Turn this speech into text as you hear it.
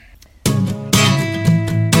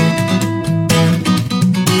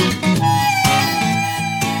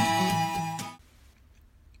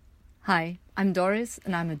Hi, I'm Doris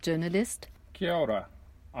and I'm a journalist. Kia ora,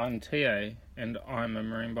 I'm TA and I'm a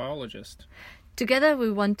marine biologist. Together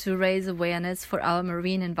we want to raise awareness for our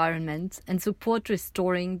marine environment and support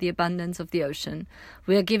restoring the abundance of the ocean.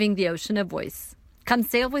 We are giving the ocean a voice. Come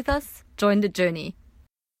sail with us, join the journey.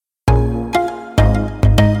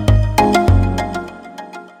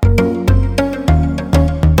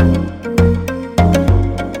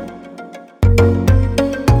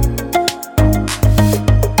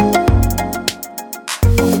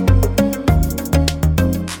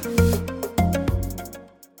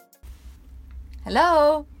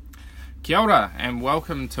 Hello! Kia ora and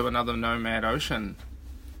welcome to another Nomad Ocean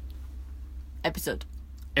Episode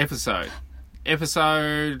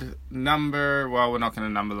number, well, we're not going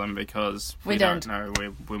to number them because we don't know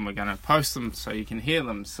when we're going to post them so you can hear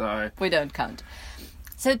them, so we don't count.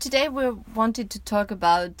 So today we wanted to talk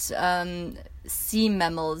about sea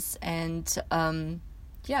mammals and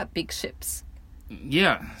big ships.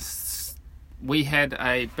 Yeah, we had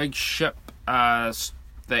a big ship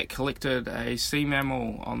that collected a sea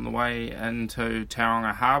mammal on the way into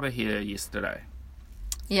Tauranga Harbour here yesterday.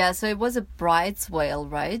 Yeah, so it was a Bride's whale,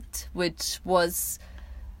 right? Which was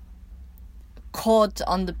caught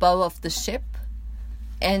on the bow of the ship.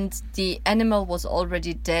 And the animal was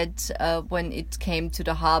already dead when it came to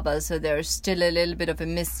the harbour. So there's still a little bit of a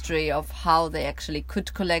mystery of how they actually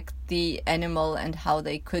could collect the animal and how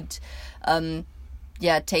they could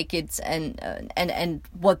take it and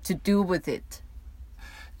what to do with it.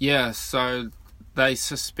 Yeah, so they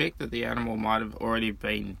suspect that the animal might have already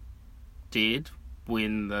been dead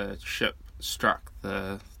when the ship struck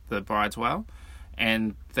the Bride's whale,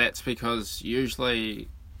 and that's because usually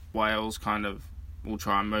whales kind of will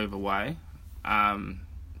try and move away,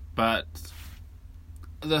 but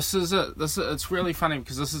it's really funny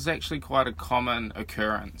because this is actually quite a common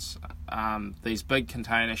occurrence. These big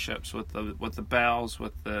container ships with the bows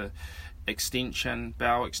with the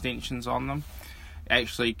bow extensions on them,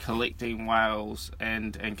 actually collecting whales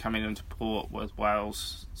and coming into port with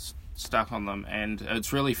whales stuck on them. And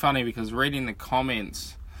it's really funny because reading the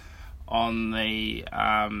comments on the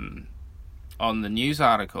news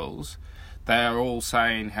articles, they are all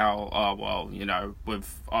saying how,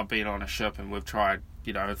 I've been on a ship and we've tried,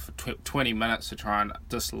 for 20 minutes to try and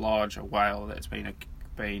dislodge a whale that's been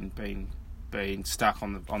stuck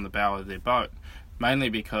on the bow of their boat, mainly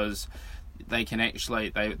because they can actually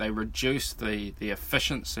they reduce the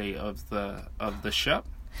efficiency of the ship.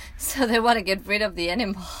 So they want to get rid of the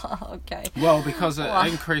animal. Okay. Well, because it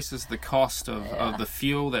increases the cost of the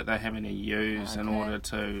fuel that they're having to use in order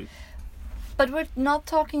to. But we're not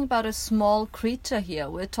talking about a small creature here.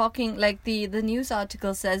 We're talking, like the news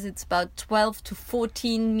article says, it's about 12 to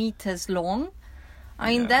 14 meters long. I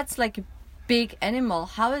mean, that's like a big animal.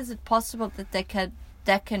 How is it possible that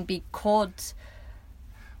that can be caught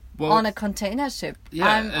on a container ship?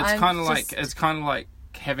 Yeah, it's kind of like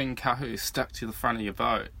having kahu stuck to the front of your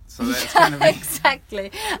boat. So that's going to be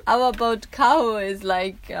exactly. Our boat kahu is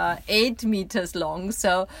like 8 meters long.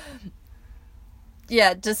 So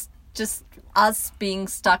yeah, just us being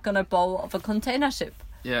stuck on a bow of a container ship.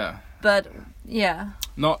 Yeah. But yeah.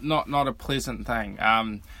 Not a pleasant thing.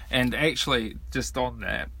 And actually, just on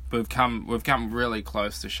that, we've come really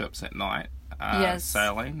close to ships at night.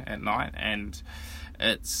 Sailing at night, and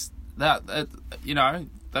it's they're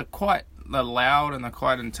loud and they're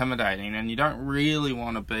quite intimidating, and you don't really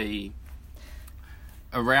want to be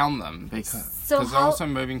around them because they're also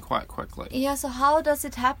moving quite quickly. Yeah, so how does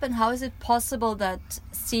it happen? How is it possible that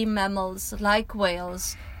sea mammals like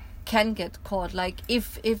whales can get caught? Like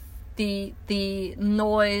if the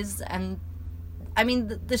noise and I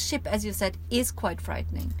mean the ship, as you said, is quite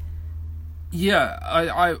frightening.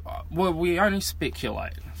 Yeah, we only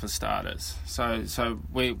speculate for starters. So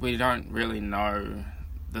we don't really know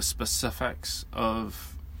the specifics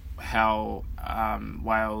of how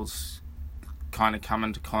whales kind of come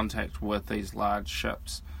into contact with these large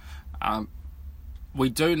ships. We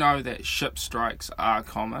do know that ship strikes are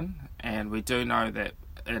common, and we do know that,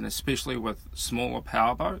 and especially with smaller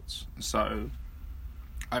power boats. So,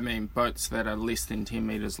 I mean, boats that are less than 10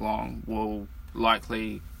 meters long will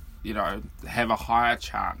likely, have a higher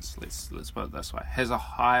chance. Let's put it this way: has a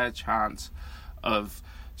higher chance of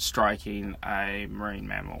striking a marine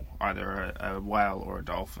mammal, either a whale or a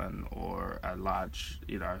dolphin or a large,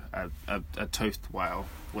 a toothed whale,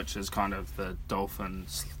 which is kind of the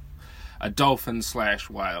a dolphin slash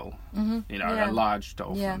whale, a large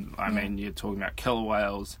dolphin. I mean, you're talking about killer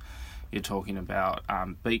whales, you're talking about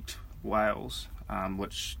beaked whales,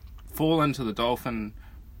 which fall into the dolphin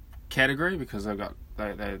category because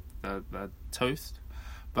they're toothed,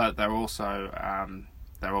 but they're also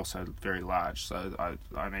they're also very large. So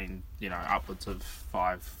I mean, upwards of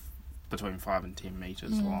between 5 and 10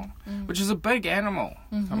 meters long, which is a big animal.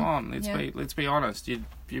 Come on, let's be honest. You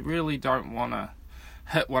really don't want to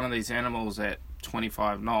hit one of these animals at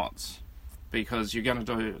 25 knots, because you're going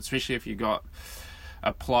to do, especially if you got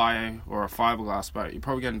a ply or a fiberglass boat, you're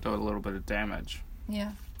probably going to do a little bit of damage.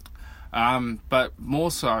 Yeah. But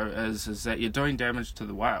more so is that you're doing damage to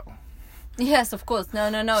the whale. Yes, of course. No.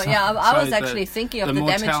 So, I was actually thinking of the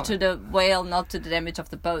damage to the whale, not to the damage of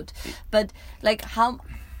the boat. But like, how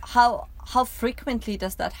frequently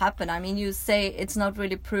does that happen? I mean, you say it's not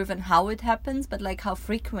really proven how it happens, but like, how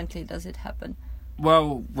frequently does it happen?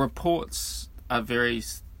 Well, reports are very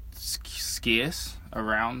scarce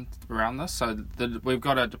around this. So we've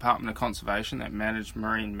got a Department of Conservation that manage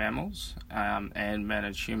marine mammals and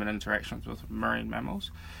manage human interactions with marine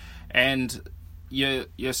mammals, and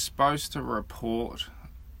you're supposed to report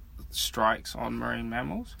strikes on marine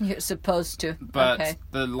mammals. You're supposed to. But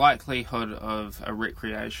the likelihood of a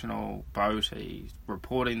recreational boatie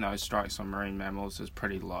reporting those strikes on marine mammals is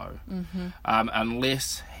pretty low,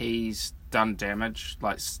 unless he's done damage,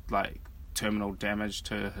 like terminal damage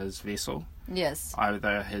to his vessel. Yes.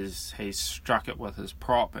 Either he's struck it with his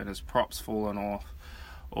prop and his prop's fallen off,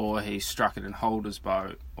 or he struck it and hauled his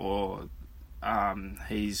boat, or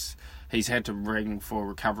he's had to ring for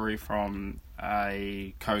recovery from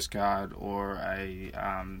a Coast Guard or a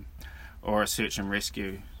search and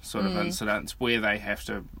rescue sort of incident, where they have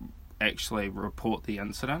to actually report the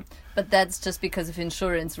incident. But that's just because of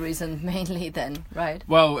insurance reasons mainly then, right?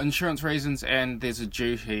 Well, insurance reasons, and there's a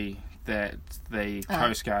duty that the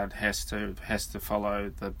Coast Guard has to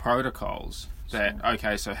follow the protocols. That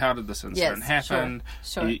okay, so how did this incident happen?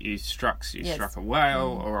 Sure. You struck a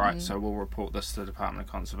whale. All right, so we'll report this to the Department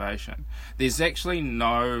of Conservation. There's actually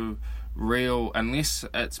no real, unless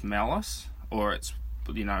it's malice or it's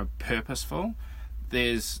purposeful.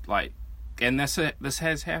 There's like, and this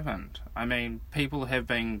has happened. I mean, people have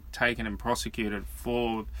been taken and prosecuted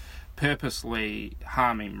for purposely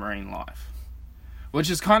harming marine life. Which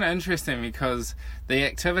is kind of interesting, because the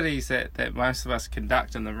activities that most of us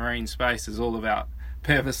conduct in the marine space is all about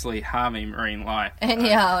purposely harming marine life. And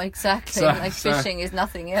yeah, exactly. Fishing is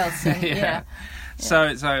nothing else. And yeah. So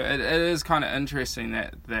it is kind of interesting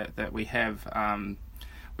that we have kind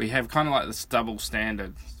of like this double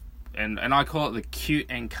standard, and I call it the cute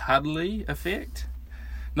and cuddly effect.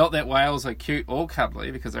 Not that whales are cute or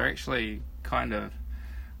cuddly, because they're actually kind of,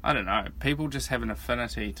 I don't know, people just have an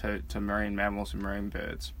affinity to marine mammals and marine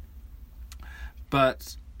birds.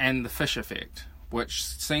 And the fish effect, which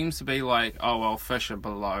seems to be like, oh, well, fish are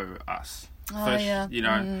below us. Fish,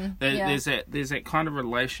 there's that kind of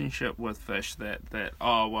relationship with fish that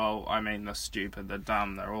oh, well, I mean, they're stupid, they're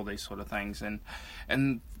dumb, they're all these sort of things.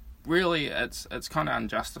 And really, it's kind of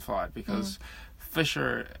unjustified, because fish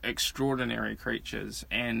are extraordinary creatures.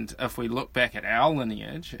 And if we look back at our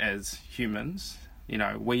lineage as humans,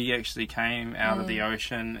 we actually came out of the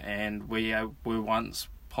ocean, and we were once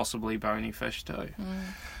possibly bony fish too.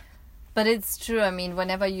 But it's true. I mean,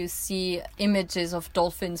 whenever you see images of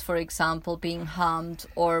dolphins, for example, being harmed,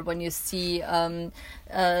 or when you see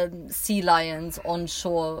sea lions on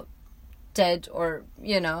shore dead, or,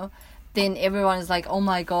 then everyone is like, oh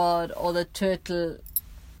my God, or the turtle.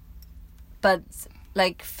 But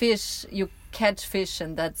like fish, you catch fish,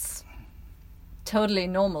 and that's totally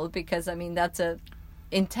normal, because, I mean, that's a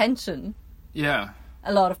intention. Yeah.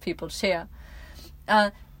 A lot of people share.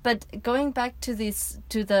 But going back to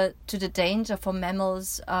the danger for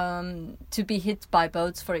mammals to be hit by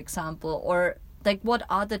boats, for example, or like, what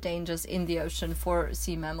are the dangers in the ocean for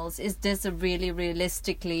sea mammals? Is this a really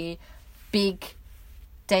realistically big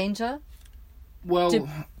danger? Well, to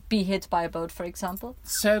be hit by a boat, for example?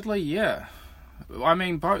 Sadly, yeah. I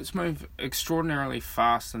mean, boats move extraordinarily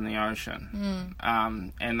fast in the ocean,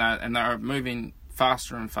 and they're moving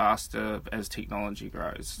faster and faster as technology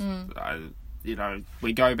grows.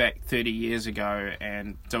 We go back 30 years ago,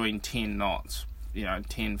 and doing 10 knots,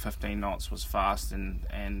 10, 15 knots was fast,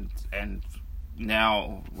 and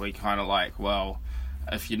now we kind of like, well,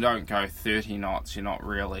 if you don't go 30 knots, you're not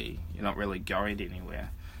really going anywhere.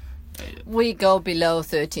 We go below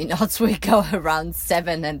 30 knots. We go around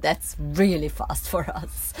 7, and that's really fast for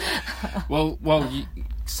us. well,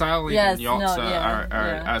 sailing yachts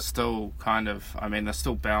are still kind of. I mean, they're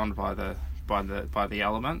still bound by the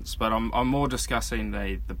elements, but I'm more discussing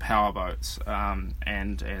the power boats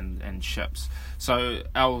and ships. So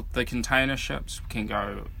the container ships can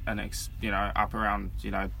go up around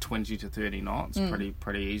 20 to 30 knots,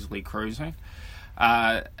 pretty easily cruising.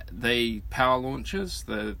 The power launchers,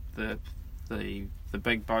 the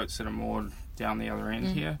big boats that are moored down the other end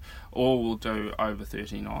here, or will do over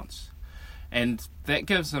 30 knots. And that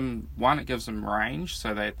gives them, one, it gives them range,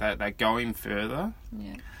 so they're going further.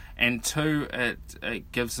 Yeah. And two,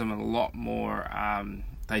 it gives them a lot more,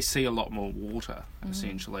 they see a lot more water,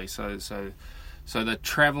 essentially. So they're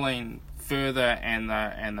travelling further, and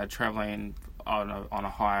they're travelling on a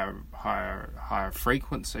higher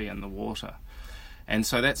frequency in the water. And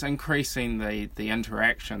so that's increasing the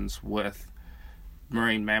interactions with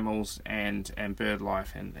marine mammals and bird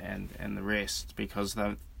life and the rest, because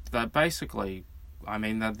they're basically, I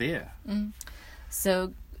mean, they're there.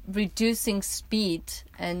 So reducing speed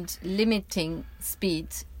and limiting speed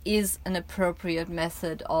is an appropriate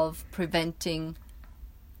method of preventing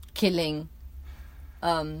killing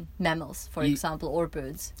mammals, for example, or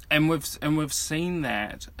birds. And we've seen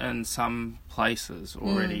that in some places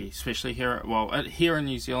already, especially here in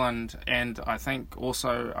New Zealand, and I think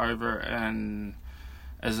also over in,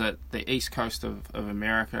 is it the east coast of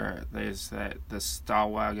America, there's the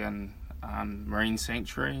Stawagan Marine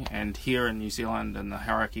Sanctuary, and here in New Zealand in the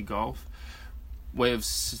Hauraki Gulf, we've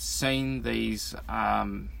seen these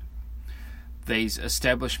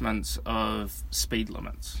establishments of speed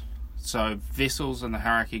limits. So vessels in the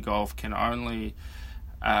Hauraki Gulf can only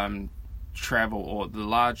travel, or the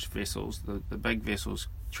large vessels, the big vessels,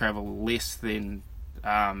 travel less than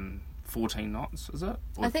 14 knots, is it?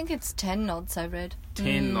 Or I think it's 10 knots, I read.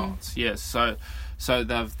 10 knots, yes. So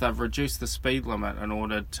they've reduced the speed limit in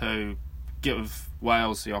order to give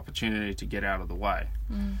whales the opportunity to get out of the way.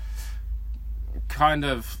 Kind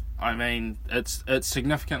of, I mean, it's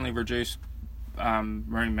significantly reduced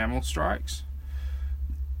marine mammal strikes,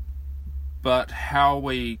 but how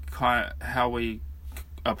we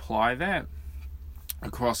apply that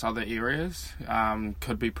across other areas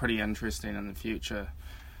could be pretty interesting in the future.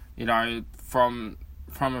 You know, from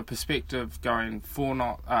a perspective going 15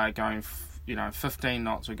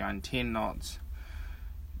 knots or going 10 knots,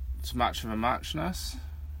 it's much of a muchness,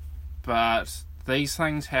 but these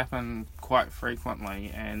things happen quite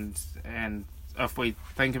frequently, and if we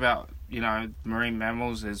think about, you know, marine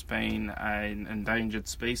mammals as being an endangered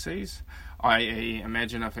species, i.e.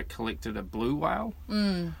 imagine if it collected a blue whale,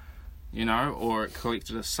 you know, or it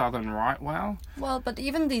collected a southern right whale. Well, but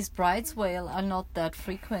even these Bride's whale are not that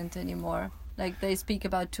frequent anymore. Like, they speak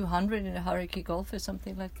about 200 in the Hauraki Gulf or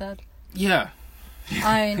something like that. Yeah.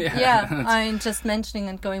 I'm just mentioning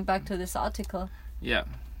and going back to this article. Yeah.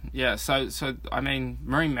 So I mean,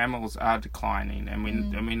 marine mammals are declining, and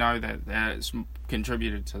we know that it's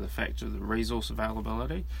contributed to the fact of the resource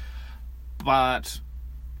availability. But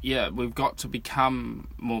yeah, we've got to become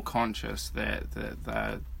more conscious that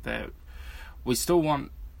we still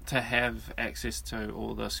want to have access to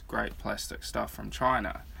all this great plastic stuff from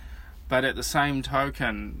China, but at the same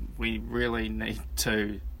token, we really need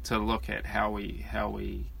to look at how we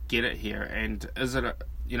get it here, and is it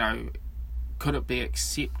could it be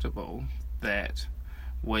acceptable that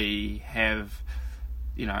we have,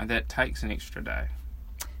 that takes an extra day?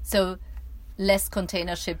 So less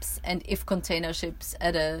container ships, and if container ships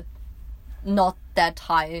at a not that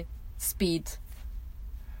high speed.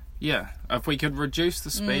 Yeah, if we could reduce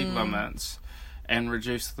the speed limits and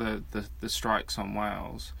reduce the strikes on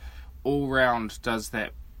whales, all round, does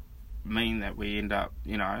that mean that we end up,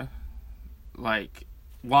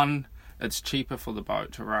 one, it's cheaper for the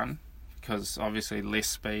boat to run, because obviously less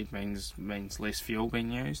speed means less fuel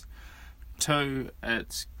being used. Two,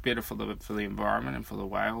 it's better for the environment and for the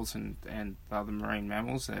whales and the other marine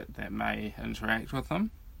mammals that may interact with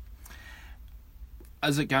them.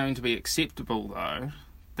 Is it going to be acceptable, though,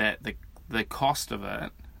 that the cost of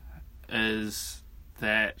it is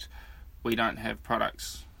that we don't have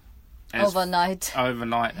products overnight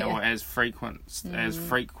yeah. Or as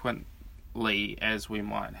frequently as we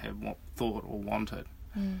might have thought or wanted?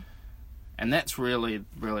 And that's really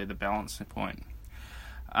the balancing point.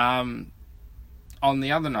 On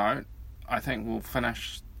the other note, I think we'll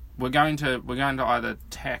finish. We're going to either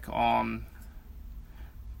tack on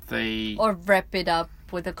or wrap it up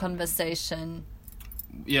with a conversation.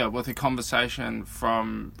 Yeah, with a conversation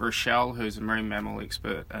from Rochelle, who's a marine mammal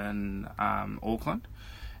expert in Auckland,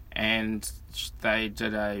 and they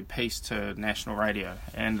did a piece to National Radio,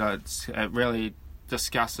 and it really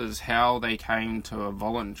discusses how they came to a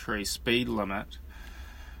voluntary speed limit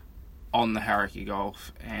on the Hauraki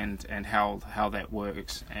Gulf and how that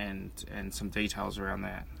works, and some details around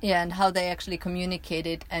that. Yeah, and how they actually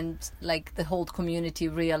communicated, and the whole community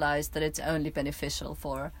realized that it's only beneficial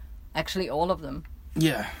for actually all of them.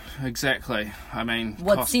 Yeah, exactly. I mean,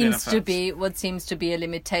 what seems to be a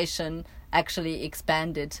limitation actually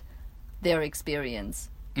expanded their experience.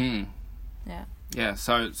 Yeah. Yeah.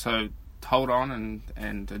 So hold on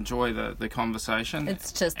and enjoy the conversation.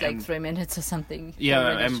 It's just like 3 minutes or something.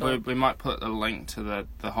 Yeah, and we might put a link to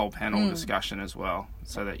the whole panel discussion as well,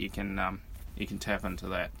 so that you can tap into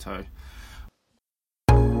that too.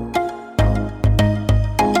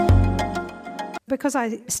 Because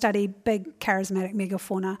I study big charismatic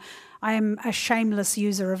megafauna, I am a shameless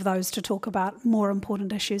user of those to talk about more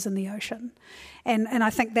important issues in the ocean. And I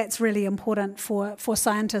think that's really important for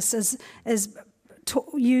scientists is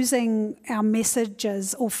using our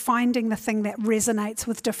messages or finding the thing that resonates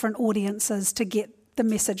with different audiences to get the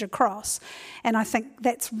message across. And I think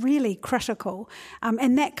that's really critical.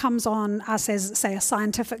 And that comes on us as, say, a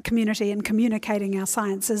scientific community and communicating our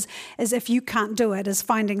science is if you can't do it, is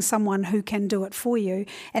finding someone who can do it for you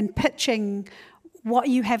and pitching what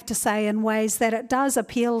you have to say in ways that it does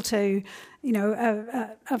appeal to,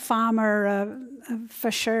 a farmer, a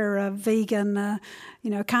fisher, a vegan,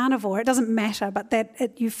 carnivore. It doesn't matter, but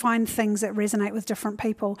you find things that resonate with different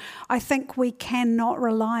people. I think we cannot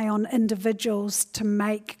rely on individuals to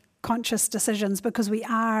make conscious decisions because we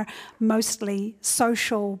are mostly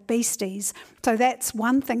social beasties. So that's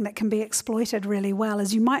one thing that can be exploited really well,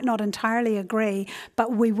 is you might not entirely agree,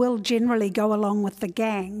 but we will generally go along with the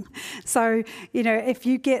gang. So, if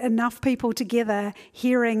you get enough people together,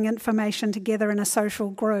 hearing information together in a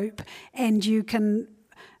social group, and you can,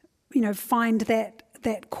 find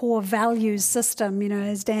that core values system,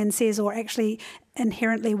 as Dan says, or actually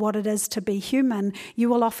inherently what it is to be human, you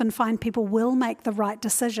will often find people will make the right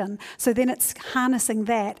decision. So then it's harnessing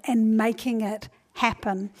that and making it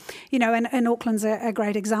happen. And Auckland's a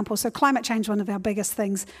great example. So climate change, one of our biggest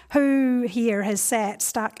things. Who here has sat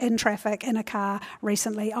stuck in traffic in a car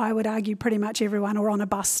recently? I would argue pretty much everyone, or on a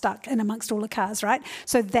bus stuck in amongst all the cars, right?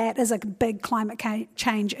 So that is a big climate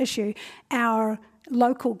change issue. Our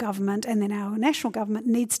local government and then our national government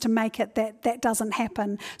needs to make it that doesn't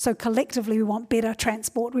happen. So collectively we want better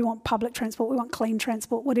transport, we want public transport, we want clean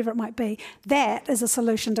transport, whatever it might be. That is a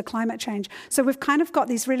solution to climate change. So we've kind of got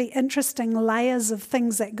these really interesting layers of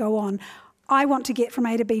things that go on. I want to get from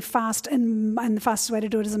A to B fast, and the fastest way to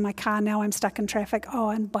do it is in my car. Now I'm stuck in traffic. Oh,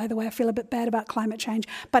 and by the way, I feel a bit bad about climate change.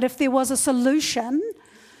 But if there was a solution,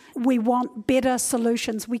 we want better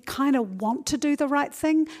solutions. We kind of want to do the right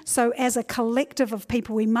thing. So as a collective of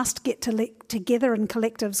people, we must get together in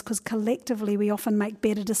collectives, because collectively we often make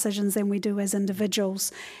better decisions than we do as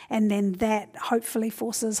individuals. And then that hopefully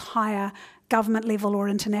forces higher government level or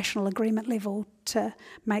international agreement level to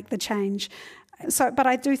make the change. But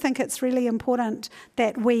I do think it's really important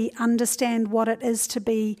that we understand what it is to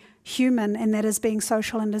be human, and that is being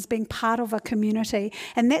social and as being part of a community.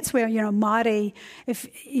 And that's where, Māori,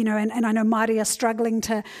 and I know Māori are struggling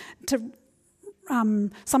to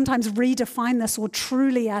sometimes redefine this or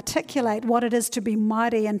truly articulate what it is to be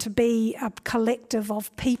Māori and to be a collective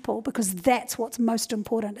of people, because that's what's most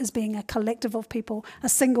important, is being a collective of people. A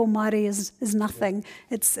single Māori is nothing.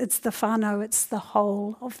 It's the whānau, it's the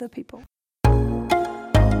whole of the people.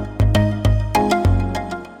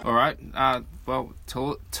 All right. Well,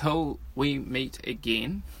 till we meet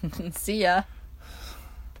again. See ya.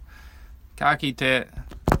 Ka kite.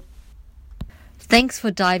 Thanks for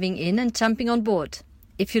diving in and jumping on board.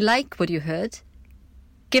 If you like what you heard,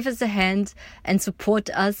 give us a hand and support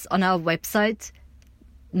us on our website,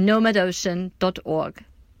 nomadocean.org.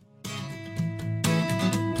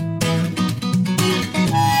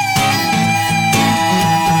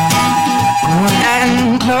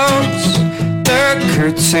 And close the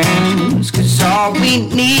curtains, 'cause all we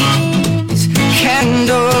need is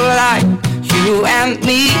candlelight, you and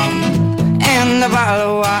me, and a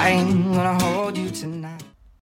bottle of wine. Gonna hold